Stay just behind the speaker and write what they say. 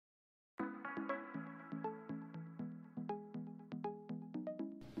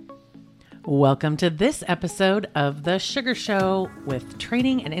Welcome to this episode of The Sugar Show with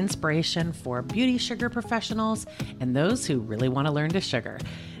training and inspiration for beauty sugar professionals and those who really want to learn to sugar.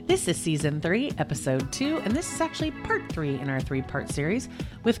 This is season 3, episode 2, and this is actually part 3 in our 3-part series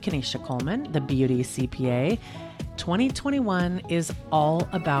with Kenesha Coleman, the beauty CPA. 2021 is all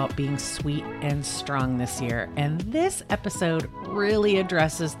about being sweet and strong this year, and this episode really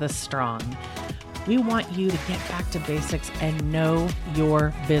addresses the strong. We want you to get back to basics and know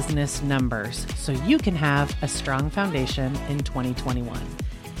your business numbers so you can have a strong foundation in 2021.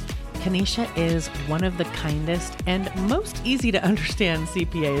 Kenesha is one of the kindest and most easy to understand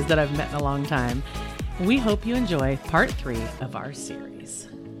CPAs that I've met in a long time. We hope you enjoy part 3 of our series.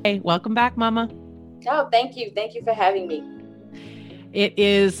 Hey, welcome back, Mama. Oh, thank you. Thank you for having me. It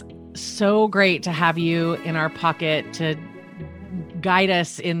is so great to have you in our pocket to guide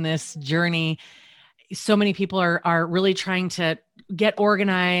us in this journey. So many people are really trying to get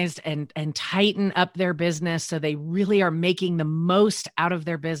organized and tighten up their business so they really are making the most out of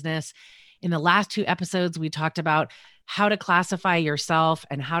their business. In the last 2 episodes, we talked about how to classify yourself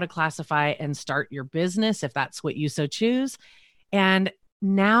and how to classify and start your business if that's what you so choose. And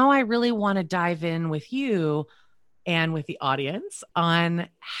now I really want to dive in with you and with the audience on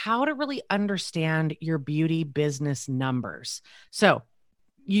how to really understand your beauty business numbers. So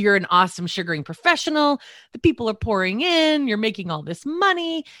you're an awesome sugaring professional. The people are pouring in. You're making all this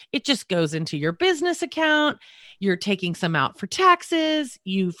money. It just goes into your business account. You're taking some out for taxes.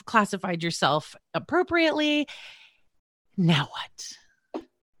 You've classified yourself appropriately. Now what?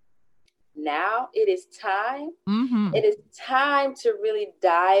 Now it is time. It is time to really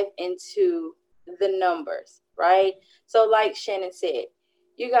dive into the numbers, right? So like Shannon said,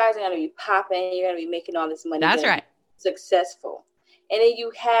 you guys are going to be popping. You're going to be making all this money. That's right. Successful. And then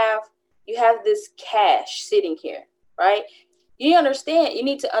you have this cash sitting here, right? You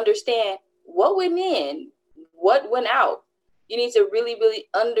need to understand what went in, what went out. You need to really, really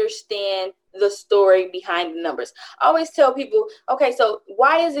understand the story behind the numbers. I always tell people, okay, so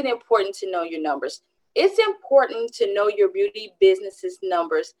why is it important to know your numbers? It's important to know your beauty business's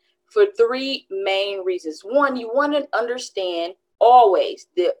numbers for 3 main reasons. 1, you want to understand always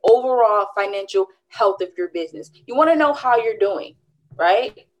the overall financial health of your business. You want to know how you're doing.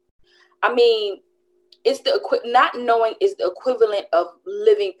 Right? I mean, it's not knowing is the equivalent of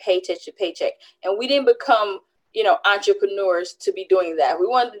living paycheck to paycheck. And we didn't become, entrepreneurs to be doing that. We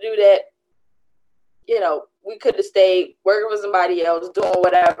wanted to do that. We could have stayed working with somebody else, doing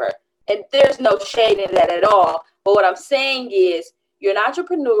whatever. And there's no shade in that at all. But what I'm saying is you're an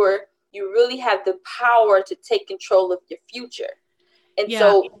entrepreneur. You really have the power to take control of your future. And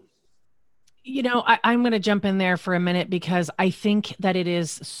so I'm going to jump in there for a minute because I think that it is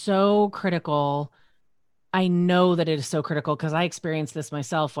so critical. I know that it is so critical because I experienced this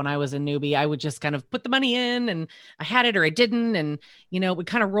myself when I was a newbie. I would just kind of put the money in and I had it or I didn't. And, it would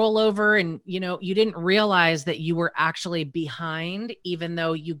kind of roll over and, you didn't realize that you were actually behind, even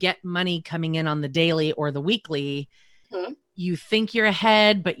though you get money coming in on the daily or the weekly. Mm-hmm. You think you're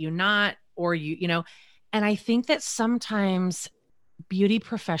ahead, but you're not, or and I think that sometimes beauty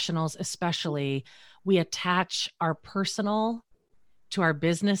professionals, especially, we attach our personal to our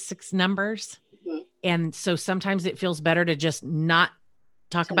business numbers. Mm-hmm. And so sometimes it feels better to just not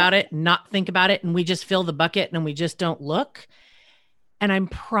talk about it, not think about it. And we just fill the bucket and we just don't look. And I'm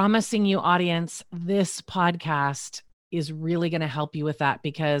promising you, audience, this podcast is really going to help you with that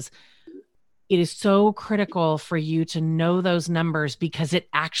because it is so critical for you to know those numbers because it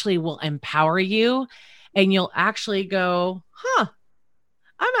actually will empower you and you'll actually go,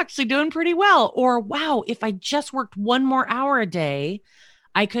 I'm actually doing pretty well. Or, wow, if I just worked 1 more hour a day,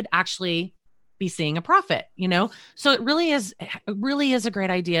 I could actually be seeing a profit, So it really is a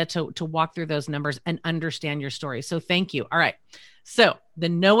great idea to walk through those numbers and understand your story. So thank you. All right. So the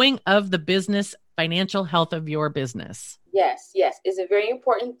knowing of the business financial health of your business. Yes. It's very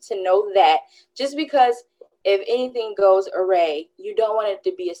important to know that just because if anything goes awry, you don't want it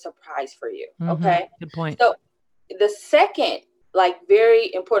to be a surprise for you. Mm-hmm. Okay. Good point. So the second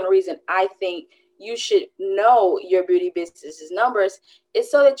very important reason I think you should know your beauty business's numbers is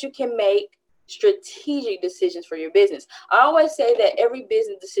so that you can make strategic decisions for your business. I always say that every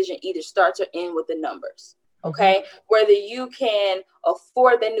business decision either starts or ends with the numbers. Okay. Mm-hmm. Whether you can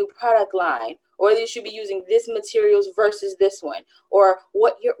afford the new product line, or whether you should be using this materials versus this one, or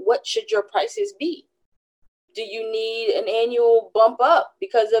what should your prices be? Do you need an annual bump up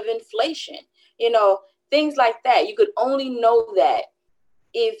because of inflation? Things like that. You could only know that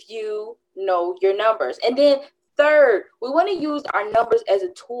if you know your numbers. And then 3rd, we want to use our numbers as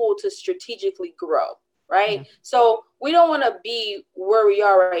a tool to strategically grow, right? Yeah. So we don't want to be where we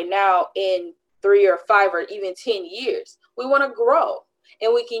are right now in 3 or 5 or even 10 years. We want to grow.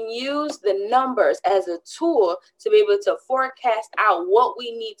 And we can use the numbers as a tool to be able to forecast out what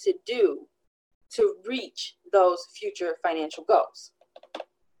we need to do to reach those future financial goals.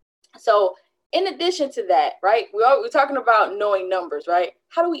 So in addition to that, right, we're talking about knowing numbers, right?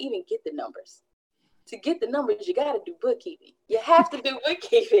 How do we even get the numbers? To get the numbers, you got to do bookkeeping. You have to do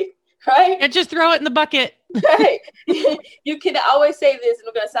bookkeeping, right? Yeah, just throw it in the bucket. Right. You can always say this, and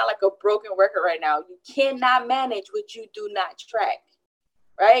I'm going to sound like a broken record right now. You cannot manage what you do not track,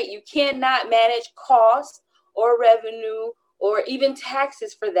 right? You cannot manage costs or revenue or even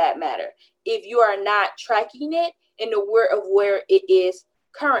taxes for that matter if you are not tracking it and aware of where it is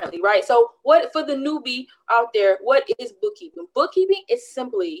currently, right? So what, for the newbie out there, what is bookkeeping? Bookkeeping is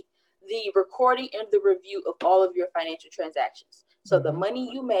simply the recording and the review of all of your financial transactions. So the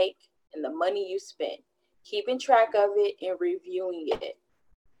money you make and the money you spend, keeping track of it and reviewing it.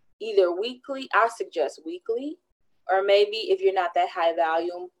 Either weekly, I suggest weekly, or maybe if you're not that high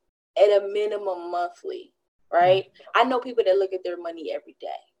volume, at a minimum monthly, right? I know people that look at their money every day,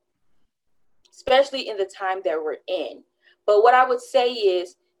 especially in the time that we're in. But what I would say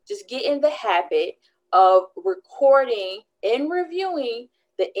is just get in the habit of recording and reviewing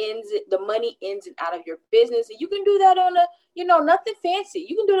the money ins and out of your business. And you can do that on nothing fancy.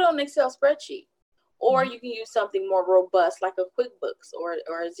 You can do it on an Excel spreadsheet, or you can use something more robust like a QuickBooks or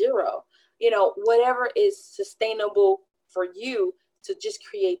a Xero, whatever is sustainable for you to just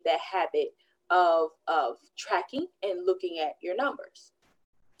create that habit of tracking and looking at your numbers.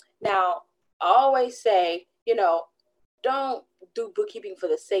 Now, I always say, don't do bookkeeping for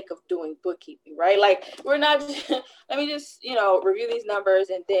the sake of doing bookkeeping, right? Like, we're not just, let me just, review these numbers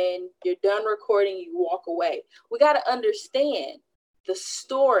and then you're done recording, you walk away. We got to understand the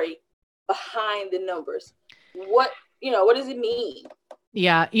story behind the numbers. What does it mean?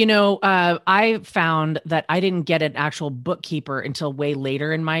 Yeah. I found that I didn't get an actual bookkeeper until way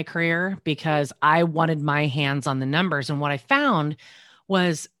later in my career because I wanted my hands on the numbers. And what I found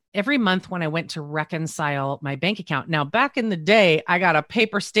was every month when I went to reconcile my bank account. Now, back in the day, I got a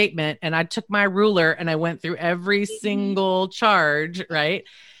paper statement and I took my ruler and I went through every single charge, right?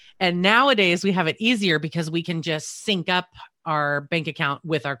 And nowadays we have it easier because we can just sync up our bank account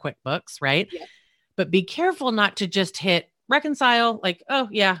with our QuickBooks, right? Yeah. But be careful not to just hit reconcile, like, oh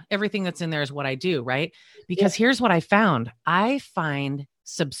yeah, everything that's in there is what I do, right? Because here's what I found. I find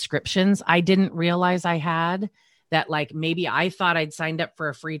subscriptions I didn't realize I had that, like, maybe I thought I'd signed up for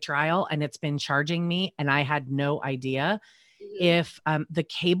a free trial and it's been charging me and I had no idea. If the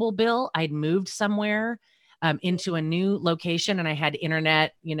cable bill, I'd moved somewhere into a new location and I had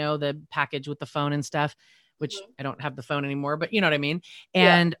internet, the package with the phone and stuff, which I don't have the phone anymore, but you know what I mean?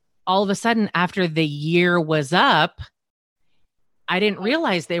 And all of a sudden, after the year was up, I didn't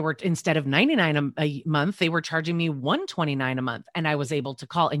realize they were, instead of $99 a month, they were charging me $129 a month. And I was able to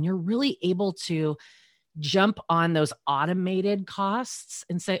call, and you're really able to jump on those automated costs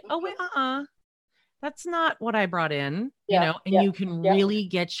and say, oh, wait, that's not what I brought in, and you can really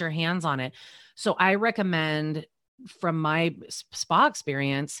get your hands on it. So I recommend, from my spa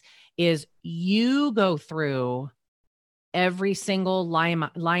experience, is you go through every single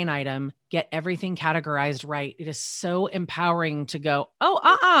line item, get everything categorized right. It is so empowering to go,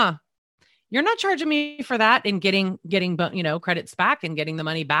 oh, you're not charging me for that, and getting, credits back and getting the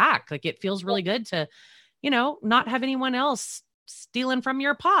money back. Like, it feels really good to, not have anyone else stealing from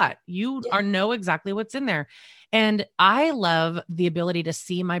your pot. You know exactly what's in there. And I love the ability to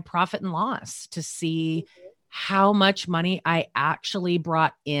see my profit and loss, to see how much money I actually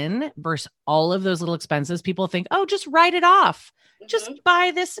brought in versus all of those little expenses. People think, oh, just write it off. Just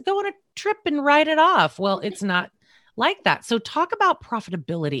buy this, go on a trip and write it off. Well, it's not like that. So talk about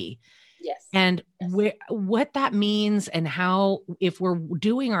profitability. Yes. And what that means, and how, if we're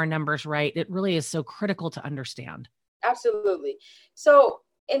doing our numbers right, it really is so critical to understand. Absolutely. So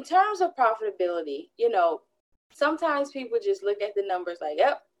in terms of profitability, sometimes people just look at the numbers like,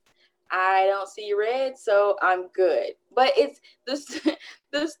 yep, I don't see red, so I'm good. But it's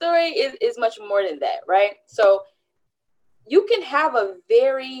the story is much more than that, right? So you can have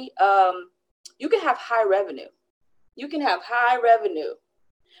you can have high revenue. You can have high revenue,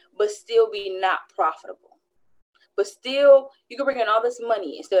 but still be not profitable. But still, you can bring in all this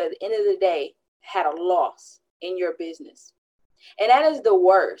money and still at the end of the day had a loss in your business. And that is the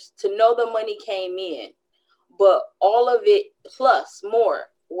worst, to know the money came in, but all of it plus more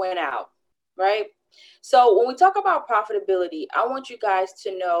went out, right? So when we talk about profitability, I want you guys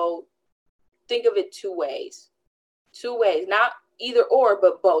to know, think of it two ways, not either or,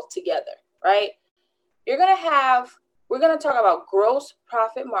 but both together, right? we're going to talk about gross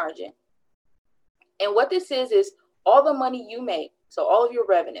profit margin. And what this is all the money you make, so all of your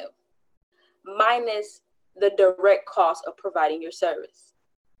revenue, minus the direct cost of providing your service.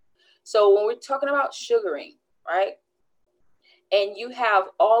 So when we're talking about sugaring, right? And you have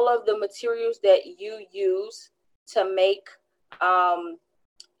all of the materials that you use to make, and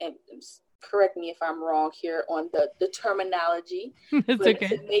correct me if I'm wrong here on the terminology, It's but okay.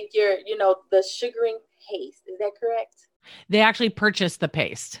 to make your, the sugaring paste. Is that correct? They actually purchase the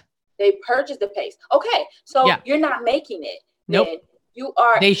paste. They purchase the paste. Okay. So Yeah. you're not making it. Nope. Then you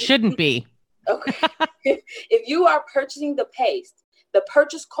are. They shouldn't be. Okay. If you are purchasing the paste, the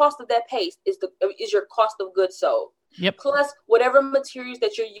purchase cost of that paste is your cost of goods sold. Yep. Plus whatever materials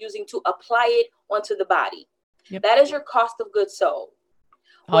that you're using to apply it onto the body. Yep. That is your cost of goods sold.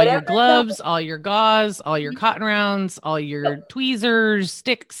 All your gloves, all your gauze, all your cotton rounds, all your tweezers,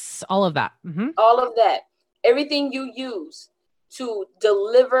 sticks, all of that. Mm-hmm. All of that. Everything you use to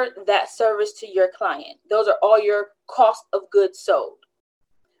deliver that service to your client. Those are all your cost of goods sold,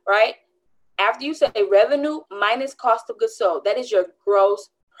 right? After you say revenue minus cost of goods sold, that is your gross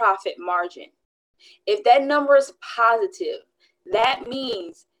profit margin. If that number is positive, that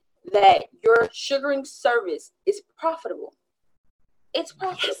means that your sugaring service is profitable. It's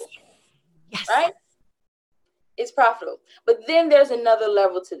profitable. Yes. Right? It's profitable. But then there's another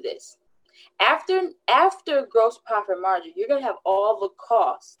level to this. After gross profit margin, you're going to have all the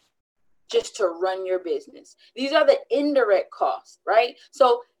costs just to run your business. These are the indirect costs, right?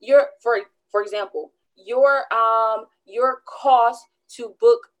 So for example, your cost to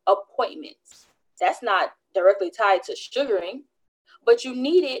book appointments, that's not directly tied to sugaring, but you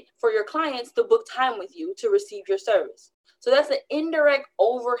need it for your clients to book time with you to receive your service. So that's an indirect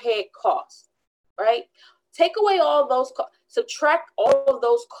overhead cost, right? Take away all those costs, subtract all of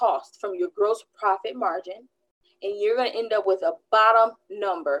those costs from your gross profit margin, and you're going to end up with a bottom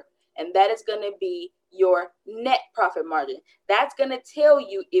number, and that is going to be your net profit margin. That's going to tell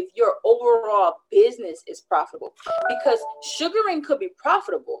you if your overall business is profitable, because sugaring could be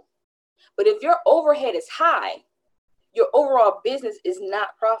profitable, but if your overhead is high, your overall business is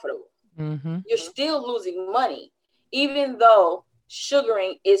not profitable. Mm-hmm. You're still losing money. Even though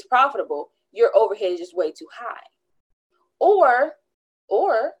sugaring is profitable, your overhead is just way too high. Or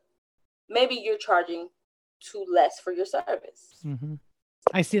maybe you're charging too less for your service. Mm-hmm.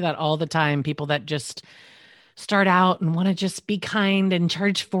 I see that all the time. People that just start out and want to just be kind and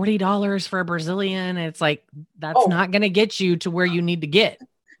charge $40 for a Brazilian. It's like, that's not going to get you to where you need to get.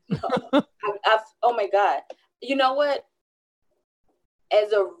 No. Oh my God. You know what?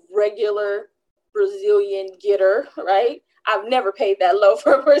 As a regular Brazilian getter, right? I've never paid that low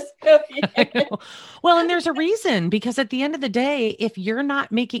for a Brazilian. Well, and there's a reason, because at the end of the day, if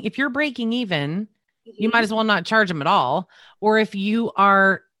you're breaking even, you might as well not charge them at all. Or if you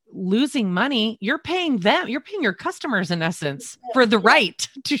are losing money, you're paying your customers in essence for the right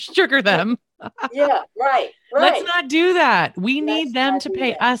to sugar them. Yeah, right. Let's not do that. We need them to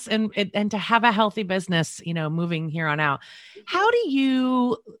pay us and to have a healthy business, moving here on out. How do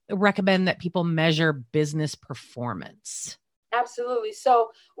you recommend that people measure business performance? Absolutely.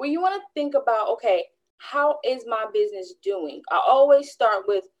 So when you want to think about, okay, how is my business doing? I always start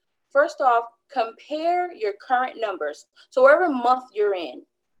with, first off, compare your current numbers. So whatever month you're in,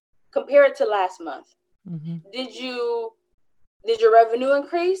 compare it to last month. Mm-hmm. Did your revenue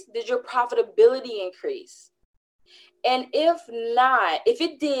increase? Did your profitability increase? And if not, if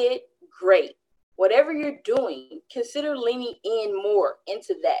it did, great. Whatever you're doing, consider leaning in more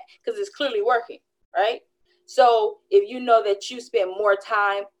into that, because it's clearly working, right? So if you know that you spend more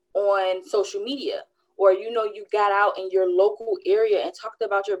time on social media, or you got out in your local area and talked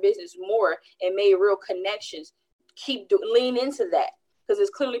about your business more and made real connections, lean into that, because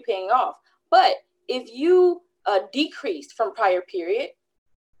it's clearly paying off. But if you decreased from prior period,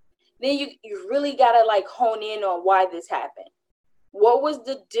 then you really got to hone in on why this happened. What was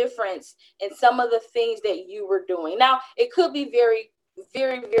the difference in some of the things that you were doing? Now, it could be very,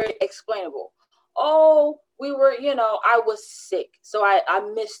 very, very explainable. Oh, I was sick, so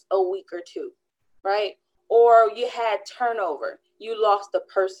I missed a week or two, right? Or you had turnover, you lost a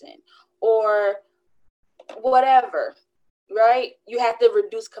person, or whatever, right? You have to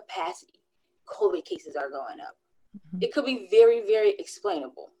reduce capacity. COVID cases are going up. Mm-hmm. It could be very, very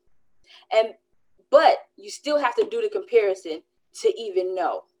explainable. But you still have to do the comparison to even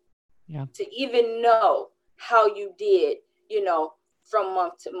know. Yeah. To even know how you did, from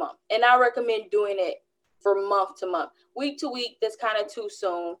month to month. And I recommend doing it for month to month. Week to week, that's kind of too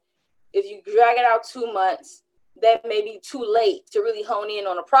soon. If you drag it out 2 months, that may be too late to really hone in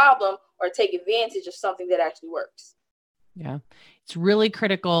on a problem or take advantage of something that actually works. Yeah. It's really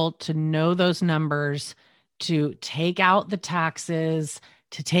critical to know those numbers, to take out the taxes,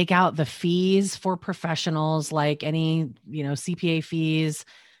 to take out the fees for professionals, like any, CPA fees,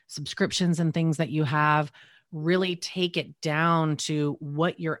 subscriptions and things that you have. Really take it down to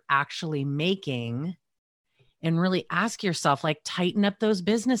what you're actually making and really ask yourself, like, tighten up those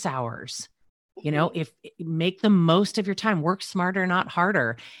business hours. If make the most of your time, work smarter, not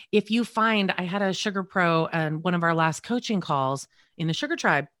harder. If you find, I had a Sugar Pro and one of our last coaching calls in the Sugar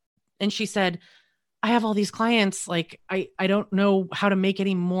Tribe, and she said, I have all these clients, like, I don't know how to make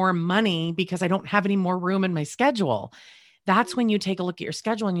any more money because I don't have any more room in my schedule. That's when you take a look at your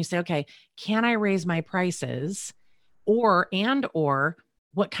schedule and you say, okay, can I raise my prices? Or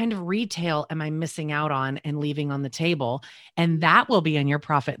what kind of retail am I missing out on and leaving on the table? And that will be in your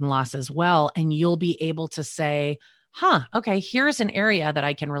profit and loss as well. And you'll be able to say, okay, here's an area that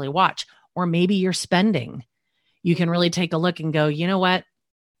I can really watch. Or maybe you're spending. You can really take a look and go, you know what?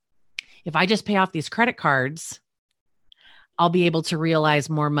 If I just pay off these credit cards, I'll be able to realize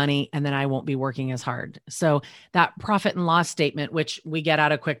more money and then I won't be working as hard. So that profit and loss statement, which we get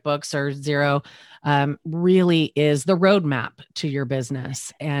out of QuickBooks or Xero, really is the roadmap to your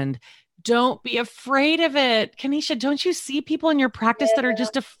business. And don't be afraid of it. Kenesha, don't you see people in your practice that are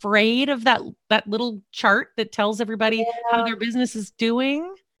just afraid of that little chart that tells everybody how their business is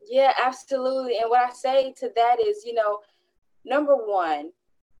doing? Yeah, absolutely. And what I say to that is, number one,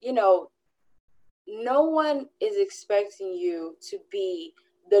 no one is expecting you to be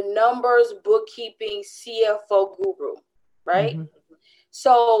the numbers, bookkeeping, CFO guru, right? Mm-hmm.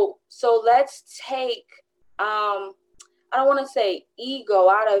 So let's take, I don't want to say ego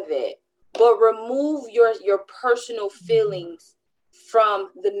out of it, but remove your personal feelings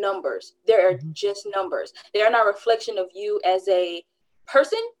from the numbers. They are just numbers. They are not a reflection of you as a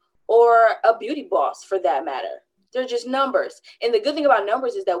person or a beauty boss for that matter. They're just numbers. And the good thing about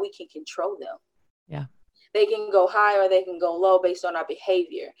numbers is that we can control them. Yeah. They can go high or they can go low based on our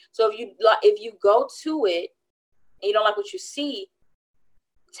behavior. So if you go to it and you don't like what you see,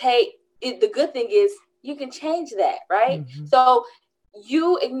 the good thing is you can change that, right? Mm-hmm. So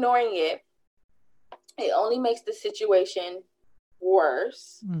you ignoring it only makes the situation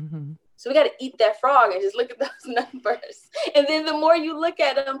worse. Mm-hmm. So we got to eat that frog and just look at those numbers. And then the more you look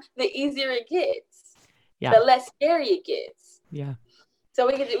at them, the easier it gets. Yeah. The less scary it gets. Yeah. So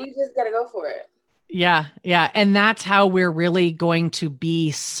we just got to go for it. Yeah. Yeah. And that's how we're really going to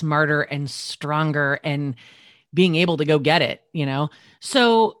be smarter and stronger and being able to go get it,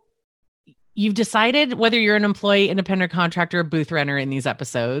 So you've decided whether you're an employee, independent contractor, or booth renter in these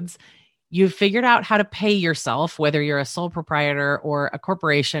episodes. You've figured out how to pay yourself, whether you're a sole proprietor or a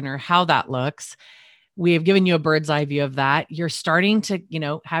corporation or how that looks. We have given you a bird's eye view of that. You're starting to,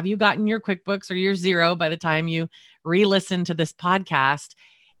 have you gotten your QuickBooks or your Xero by the time you re-listen to this podcast?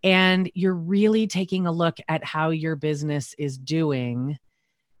 And you're really taking a look at how your business is doing.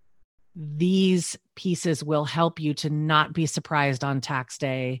 These pieces will help you to not be surprised on tax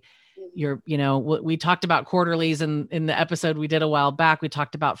day. We talked about quarterlies in the episode we did a while back. We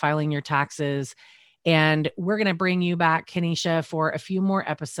talked about filing your taxes, and we're going to bring you back, Kenesha, for a few more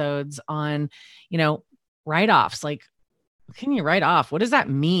episodes on, write-offs. Like, can you write off? What does that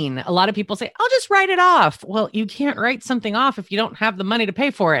mean? A lot of people say, I'll just write it off. Well, you can't write something off if you don't have the money to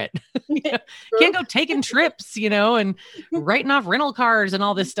pay for it. You can't go taking trips, and writing off rental cars and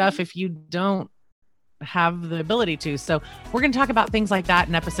all this stuff if you don't have the ability to. So we're going to talk about things like that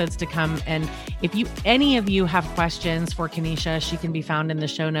in episodes to come. And if any of you have questions for Kenesha, she can be found in the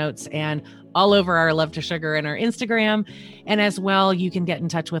show notes and all over our Love to Sugar and our Instagram. And as well, you can get in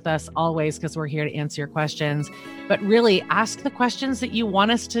touch with us always because we're here to answer your questions. But really ask the questions that you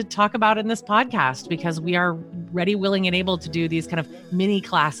want us to talk about in this podcast, because we are ready, willing, and able to do these kind of mini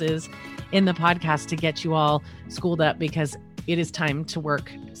classes in the podcast to get you all schooled up, because it is time to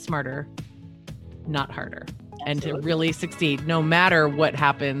work smarter, not harder. Absolutely. And to really succeed no matter what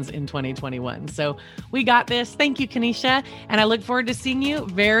happens in 2021. So we got this. Thank you, Kenesha. And I look forward to seeing you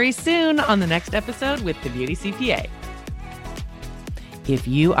very soon on the next episode with the Beauty CPA. If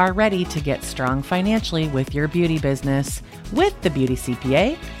you are ready to get strong financially with your beauty business with the Beauty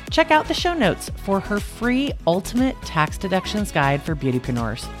CPA, check out the show notes for her free ultimate tax deductions guide for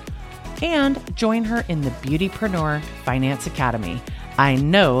beautypreneurs. And join her in the Beautypreneur Finance Academy. I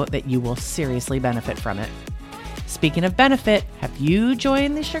know that you will seriously benefit from it. Speaking of benefit, have you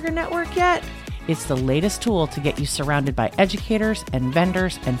joined the Sugar Network yet? It's the latest tool to get you surrounded by educators and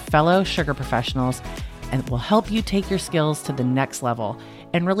vendors and fellow sugar professionals, and it will help you take your skills to the next level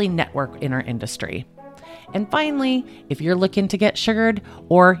and really network in our industry. And finally, if you're looking to get sugared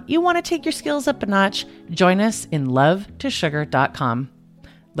or you want to take your skills up a notch, join us in lovetossugar.com.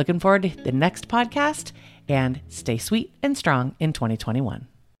 Looking forward to the next podcast, and stay sweet and strong in 2021.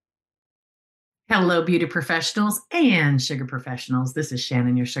 Hello, beauty professionals and sugar professionals. This is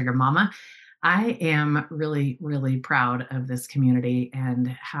Shannon, your sugar mama. I am really, really proud of this community and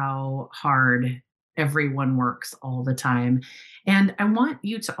how hard everyone works all the time. And I want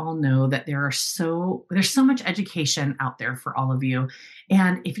you to all know that there's so much education out there for all of you.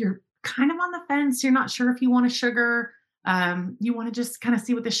 And if you're kind of on the fence, you're not sure if you want a sugar, you want to just kind of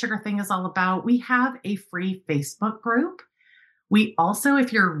see what the sugar thing is all about, we have a free Facebook group. We also,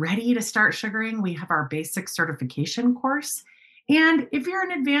 if you're ready to start sugaring, we have our basic certification course. And if you're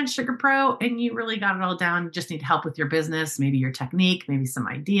an advanced sugar pro and you really got it all down, you just need help with your business, maybe your technique, maybe some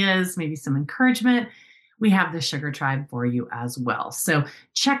ideas, maybe some encouragement, we have the Sugar Tribe for you as well. So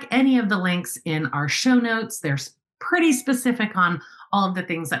check any of the links in our show notes. They're pretty specific on all of the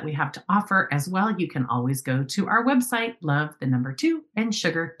things that we have to offer as well. You can always go to our website,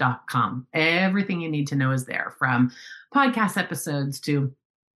 love2andsugar.com. Everything you need to know is there, from podcast episodes to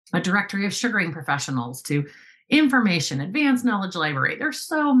a directory of sugaring professionals to information, advanced knowledge library. There's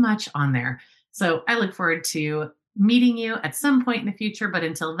so much on there. So I look forward to meeting you at some point in the future. But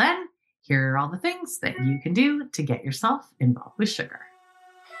until then, here are all the things that you can do to get yourself involved with sugar.